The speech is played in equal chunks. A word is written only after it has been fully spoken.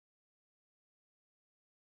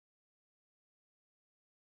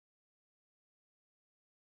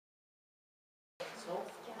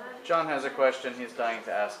John has a question. He's dying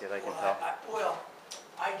to ask it, I can tell. Well,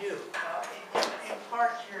 I do. In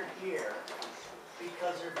part, you're here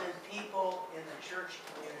because there have been people in the church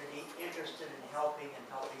community interested in helping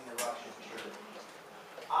the Russian church.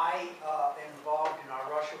 I am involved in our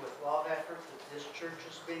Russia with Love effort that this church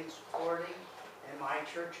is being supporting, and my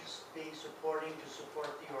church is being supporting to support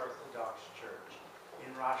the Orthodox Church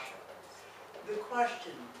in Russia. The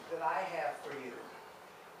question that I have for you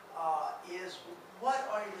is, what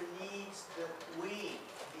are the needs that we,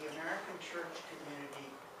 the American church community,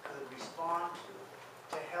 could respond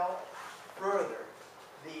to help further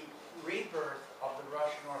the rebirth of the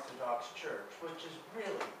Russian Orthodox Church, which has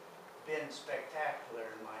really been spectacular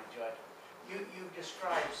in my judgment. You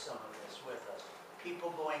described some of this with us.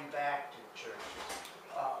 People going back to churches.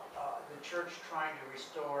 The church trying to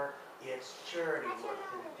restore its charity work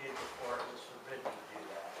that it did before it was forbidden to do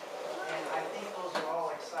that. And I think those are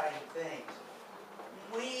all exciting things.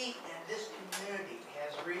 We and this community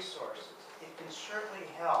has resources. It can certainly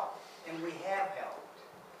help, and we have helped.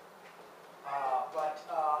 But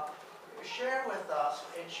share with us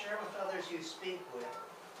and share with others you speak with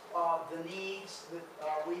the needs that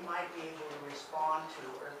we might be able to respond to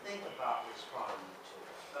or think about responding to.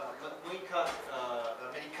 Мы как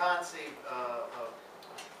американцы,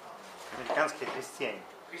 Американские христиане.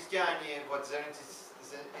 христиане, вот,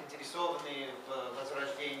 заинтересованные в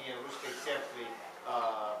возрождении русской церкви,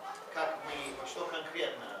 как мы, что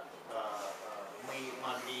конкретно мы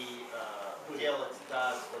могли делать,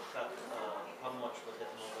 да, вот как помочь вот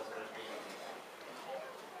этому возрождению?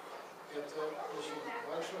 Это очень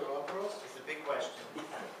большой вопрос. It's a big question.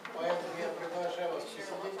 Поэтому я приглашаю вас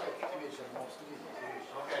посидеть как-то вечером, обсудить эти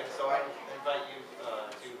вещи. Okay, so I invite you to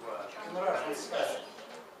In Russian style.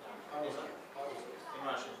 in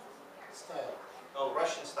Russian. Style. Oh,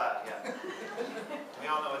 Russian style, yeah. We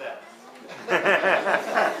all know that.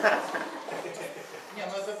 Не,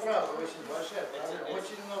 ну это правда, очень большая проблема.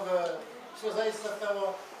 Очень много, все зависит от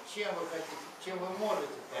того, чем вы хотите, чем вы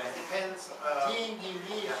можете. Yeah, it depends Деньги,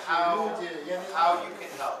 вещи, how люди, я не you знаю.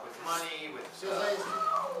 can help with money, with Все зависит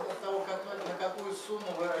от того, на какую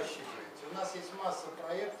сумму вы рассчитываете. У нас есть масса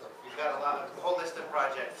проектов. we've got a whole list of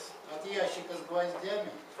projects От ящика с гвоздями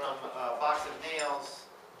from a box of nails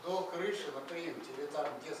до крыши на приюте или там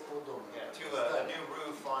детского дома. to a new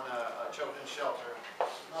roof on a children's shelter.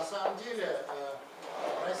 На самом деле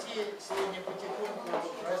в России сегодня потихоньку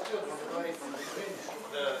растет благотворительное движение.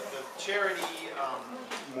 The charity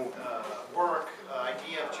work,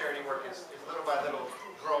 idea of charity work is little by little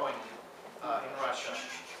growing in Russia,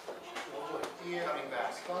 И coming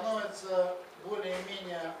back. становится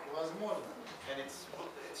более-менее возможным And it's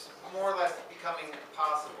more or less becoming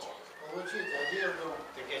possible получить одежду,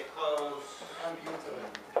 to get clothes, компьютеры,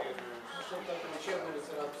 computers, что-то такое, учебную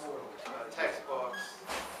литературу, textbooks,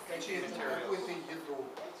 teaching materials, какую-то еду,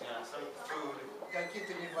 yeah, some food,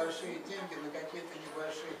 какие-то небольшие деньги на какие-то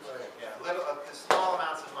небольшие проекты. yeah, the small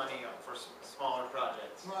amounts of money for smaller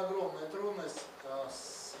projects. Но огромная трудность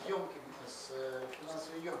с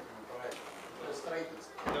финансово емкими проектами,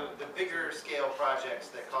 строительством. The bigger scale projects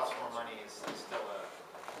that cost more money is still a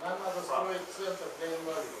Нам надо строить центр для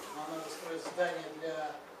инвалидов, нам надо строить здание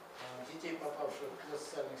для детей, попавших для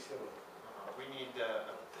социальных сирот. we need a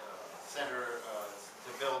center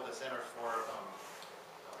to build a center for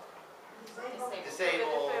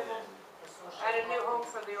disabled. And a new home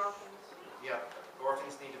for the orphans. Yep,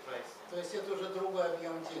 orphans need a place. То есть это уже другой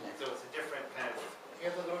объем денег, So it's a different kind of.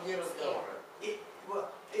 это другие разговоры.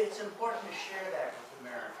 It's important to share that with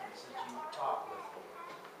Americans that you talk with.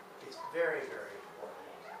 It's very, very important.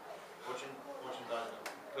 Очень важно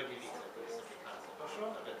поделиться с американцами. Хорошо?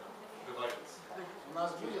 Об этом говорить. У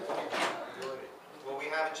нас будет время говорить. Will we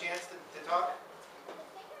have a chance to talk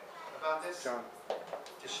about this? John.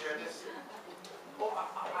 To share this? Well,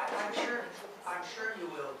 I'm sure you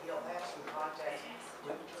will. He'll have some contacts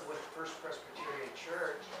with First Presbyterian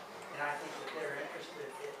Church, and I think that they're interested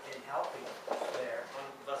in helping there. Он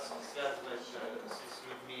вас связывает с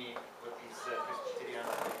людьми вот из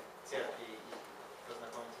пресвитерианской церкви и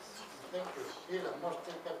познакомитесь. Thank you. Ира, может,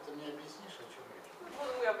 ты как-то мне объяснишь, о чем речь?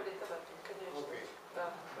 Буду говорить об этом, конечно. Окей.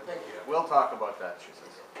 Да. Thank you. We'll talk about that, she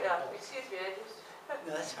says. Yeah, excuse me, I just,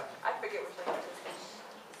 No, that's all right. I forget which language it is.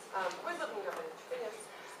 Мы будем говорить, конечно.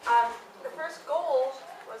 The first goal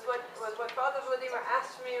was what Father Vladimir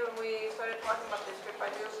asked me when we started talking about this trip. I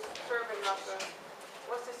do serve in Russia,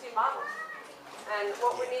 was to see models. And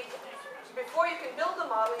what we need, before you can build a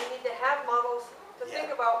model, you need to have models to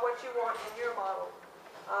think about what you want in your model.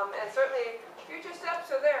 And certainly, future steps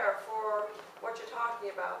are there for what you're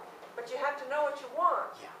talking about. But you have to know what you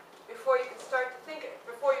want before you can start to think it,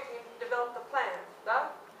 before you can develop the plan. The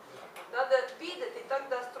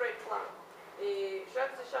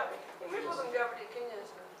шабик. И мы будем говорить,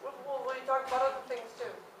 конечно. We'll talk about other things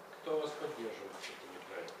too. Кто вас поддерживает с этими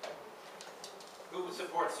проектами? Who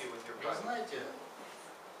supports you with your Вы project? знаете,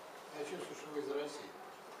 я чувствую, что вы из России.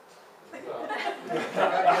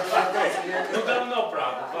 Ну давно,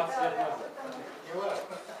 правда, 20 лет назад. Не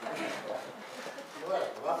важно. Не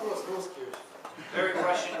важно. Вопрос русский очень. Very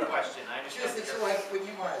Russian question. I understand Если that человек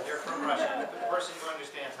понимает. you're from Russia. The person who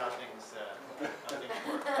understands how things work.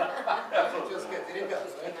 Я хочу сказать, ребята,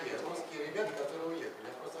 дорогие, русские ребята, которые уехали.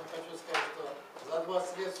 Я просто вам хочу сказать, что за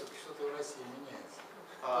 20 лет все-таки что-то в России меняется.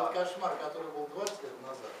 Тот кошмар, который был 20 лет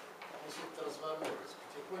назад, он все-таки трансформируется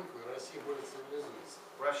потихоньку, и Россия более цивилизуется.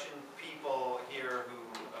 Russian people here who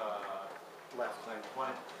Left.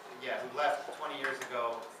 who left 20 years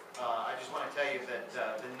ago. I just want to tell you that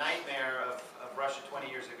the nightmare of Russia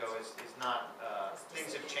 20 years ago is not.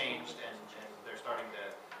 Things have changed and they're starting to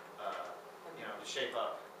to shape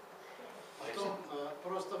up. Потом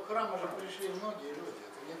просто в храм уже пришли многие люди.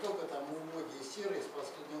 Это не только там убогие серые с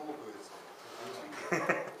последней луковицей.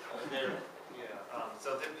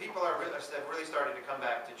 So the people have really started to come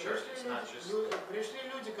back to church. It's not just. Пришли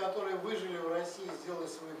люди, которые выжили в России, сделали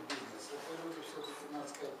свой бизнес. Это люди все-таки, надо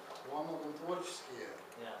сказать, во многом творческие,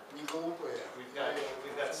 не глупые. We've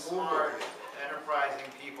got smart, enterprising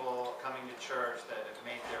people coming to church that have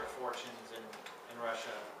made their fortunes in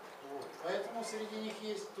Russia. Вот. Поэтому среди них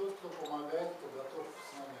есть тот, кто помогает, кто готов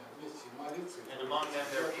с нами вместе молиться. And among them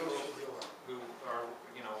there are people who are,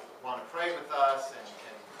 want to pray with us and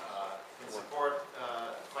support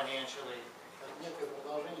financially. Некое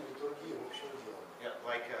продолжение литургии общего дела. Yeah,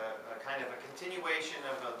 like a kind of a continuation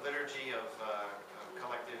of a liturgy of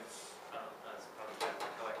collective, that's probably not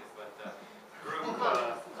collective, but group,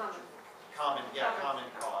 common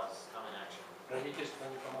cause, common action. Правительство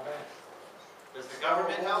не помогает? Does the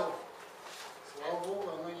government help? Слава Богу,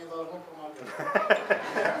 оно не должно помогать.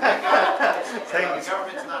 The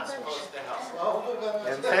government's not supposed to help. Слава Богу, оно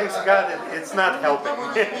And thanks God it's not helping.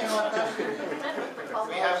 мы не имеем отношения.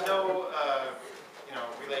 We have no,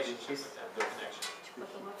 relationship with them, no connection.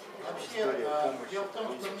 Вообще, дело в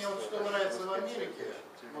том, что мне вот что нравится в Америке,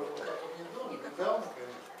 может быть, это недавно,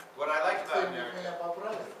 конечно, What I like about кто-нибудь America, меня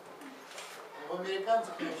поправит, в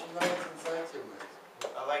американцах мне очень нравится инициативность.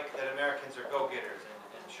 I like that Americans are go-getters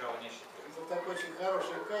and show initiative. Это такое очень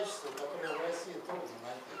хорошее качество, которое в России трудно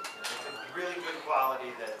найти. It's a really good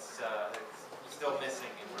quality that's still missing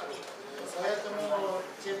in Russia. Поэтому,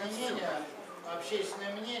 тем не менее,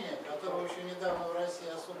 общественное мнение, которого еще недавно в России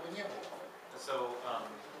особо не было, So,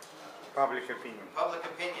 Public opinion. public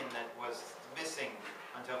opinion that was missing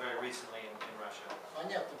until very recently in Russia.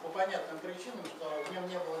 понятно, по понятным причинам, что в нем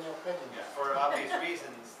не было Yeah, необходимости. for obvious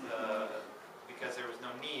reasons, because there was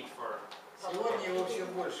no need for. Сегодня его все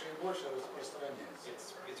больше и больше распространяется.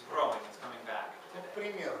 It's growing. It's coming back. Ну, к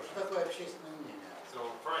примеру, что такое общественное мнение? So,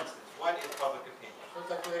 for instance, what is public opinion? Что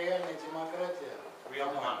такое реальная демократия? Real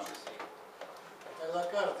По-моему. democracy. Когда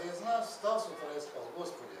каждый из нас встал с утра и сказал: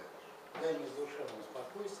 Господи, дай мне душевное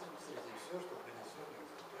спокойствие среди всего, что принесет мне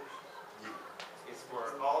наступающий день. It's for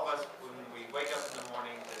all of us when we wake up in the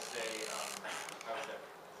morning to say, how is that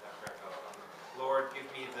correct? Lord, give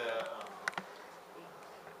me the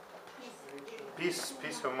Peace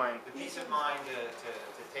of mind. peace of mind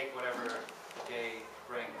to take whatever the day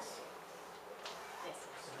brings.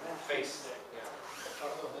 Face. Yeah.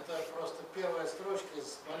 Пардон, это просто первая строчка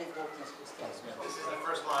из молитвы Оптинских старцев. This is the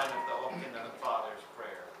first line of the Opkin and the Father's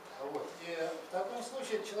prayer. Вот. И в таком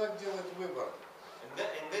случае человек делает выбор.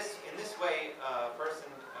 In this way, a person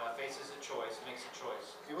faces a choice, makes a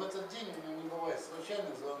choice. И в этот день у него не бывает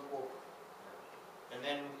случайных звонков. And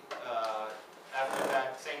then after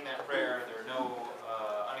that, saying that prayer, there are no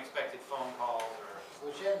unexpected phone calls or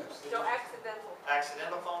Случайных No встреч.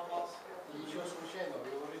 accidental phone calls. Ничего случайного в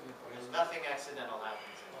его жизни не There's происходит. nothing accidental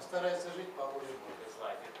happens in Он старается жить по воле Бога. his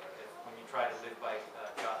life when you try to live by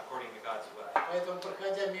God, according to God's will. Поэтому,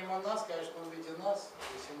 проходя мимо нас, конечно, увидя нас,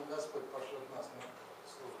 если ему Господь пошлет нас, ну,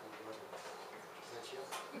 сложно говорить. Зачем?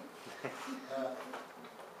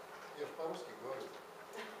 Я же по-русски говорю.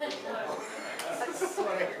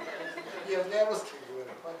 Я для русских говорю.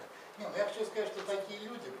 Не, ну я хочу сказать, что такие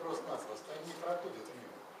люди просто-напросто, они не проходят мимо.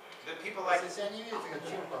 The people like Если они видят,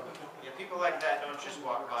 чем помочь. people like that don't just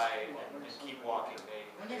walk by and keep walking.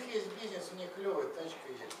 У них есть бизнес, у них клевая тачка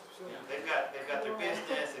есть. Все. They've got their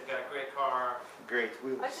business, they've got a great car, Great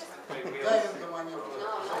wheels. great wheels. Дайвингом они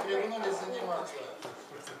пригнулись заниматься.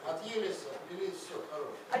 Отъелись, отпились, все,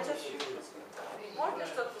 хорошо. Можно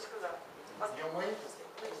что-то сказать? Юмой,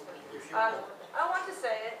 I want to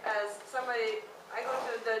say it as somebody, I go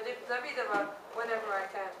to the Davidova whenever I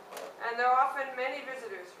can, and there are often many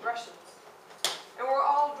visitors, Russians. And we're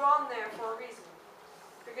all drawn there for a reason,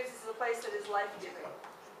 because this is a place that is life-giving.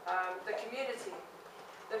 The community,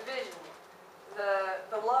 the vision,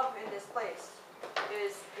 the love in this place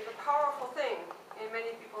is a powerful thing in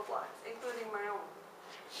many people's lives, including my own.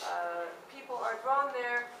 People are drawn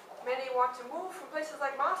there. Many want to move from places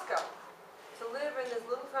like Moscow to live in this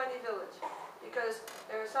little tiny village, because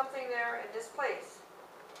there is something there in this place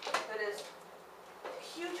that is a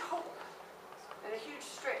huge hope and a huge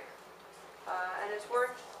strength, and it's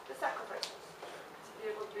worth the sacrifices to be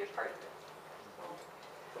able to be a part of it.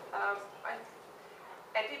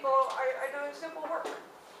 And people are doing simple work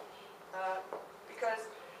because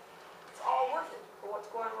it's all worth it for what's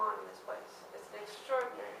going on in this place. It's an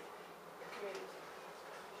extraordinary community,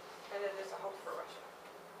 and it is a hope for Russia.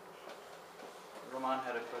 Roman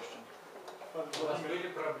had a question. У вас были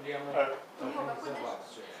проблемы организовать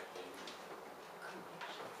все это?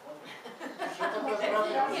 Что такое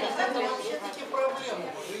проблема? Это вообще такие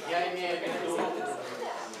проблемы. Я имею в виду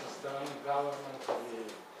со стороны government или,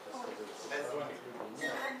 так сказать, со стороны людей.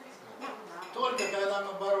 Нет. Только когда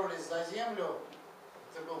мы боролись за землю,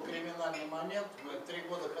 это был криминальный момент, мы 3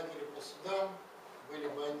 года ходили по судам, были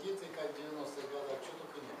бандиты, как в 90-х годах, что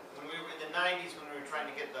только не было. When we were in the 90s, when we were trying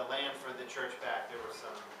to get the land for the church back, there were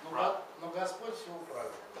some problems, Но Господь все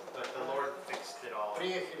управил. but the Lord fixed it all.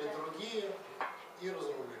 Приехали другие и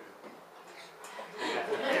разрулили.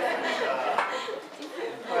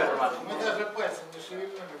 Мы даже пальцем не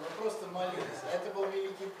шевельнули, мы просто молились. А это был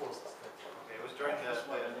Великий пост, кстати. Okay, it was during the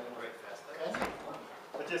Great Fast. Конечно.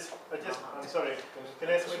 I'm sorry, can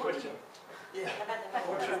I ask my question?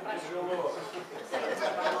 Очень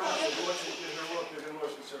тяжело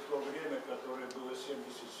переносится то время, которое было 70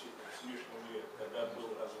 с лишним лет, когда был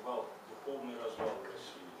развал, духовный развал в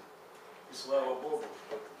России. И слава Богу,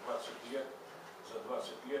 что 20 лет, за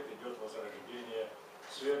 20 лет идет возрождение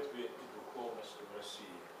церкви и духовности в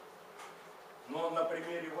России. Но на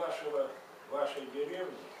примере вашей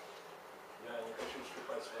деревни, я не хочу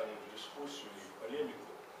вступать с вами в дискуссию и в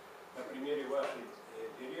полемику, на примере вашей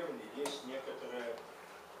деревни есть некоторое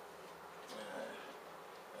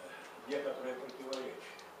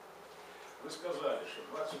противоречие. Вы сказали, что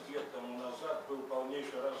 20 лет тому назад был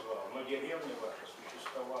полнейший развал, но деревня ваша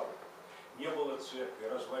существовала. Не было церкви,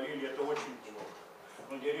 развалили, это очень плохо.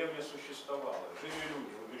 Но деревня существовала, жили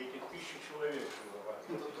люди, вы говорите, 1000 человек жило в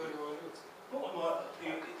Англии. Это до революции. Ну,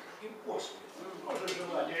 и после. Тоже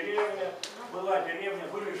жила деревня, была деревня,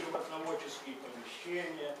 были животноводческие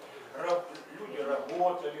помещения, люди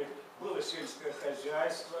работали, было сельское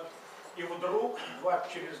хозяйство. И вдруг,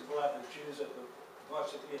 через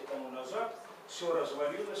 20 лет тому назад, все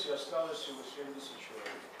развалилось и осталось всего 70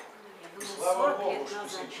 человек. И слава Богу, что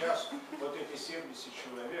сейчас вот эти 70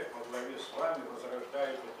 человек во главе с вами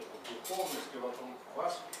возрождают вот эту духовность, и вокруг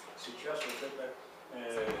вас сейчас вот эта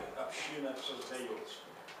община создается.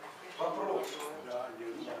 Вопрос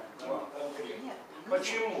вам конкретно.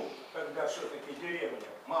 Почему, когда все-таки деревня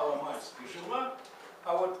маломальски жила,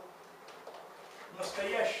 а вот в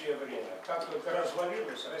настоящее время, как только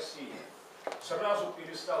развалилась Россия, сразу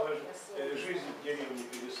перестала жизнь в деревне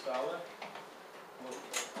перестала, вот,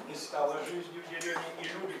 не стало жизни в деревне, и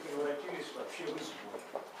люди превратились вообще в изгой.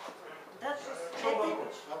 В чем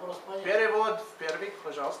вопрос? Вопрос понятен. Перевод в первик,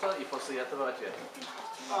 пожалуйста, и после этого ответ.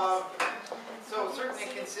 So certain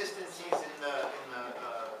inconsistencies in the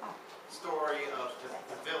story of the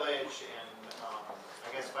village, and I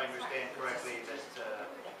guess if I understand correctly, that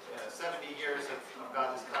 70 years of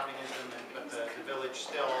God's communism, but the village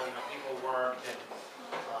still, people worked, and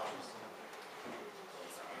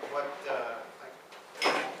what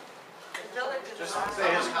Just say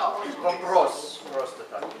his вопрос просто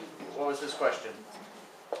так. What was his question?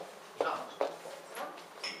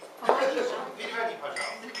 Переводи,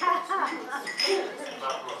 пожалуйста.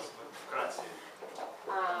 Вопрос вкратце.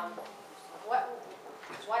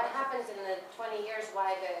 What happens in the 20 years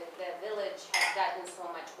why the village has gotten so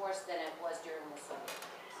much worse than it was during the summer?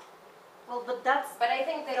 Well, but that's But I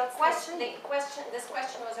think this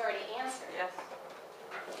question was already answered. Yes.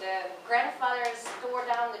 The grandfathers tore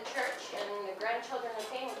down the church, and the grandchildren are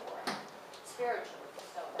paying for it spiritually.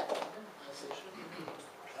 So that's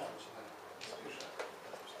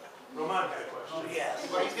Roman had a question. Yes.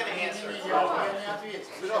 Well, he's going to answer. Я не ответил.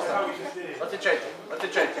 Отвечайте.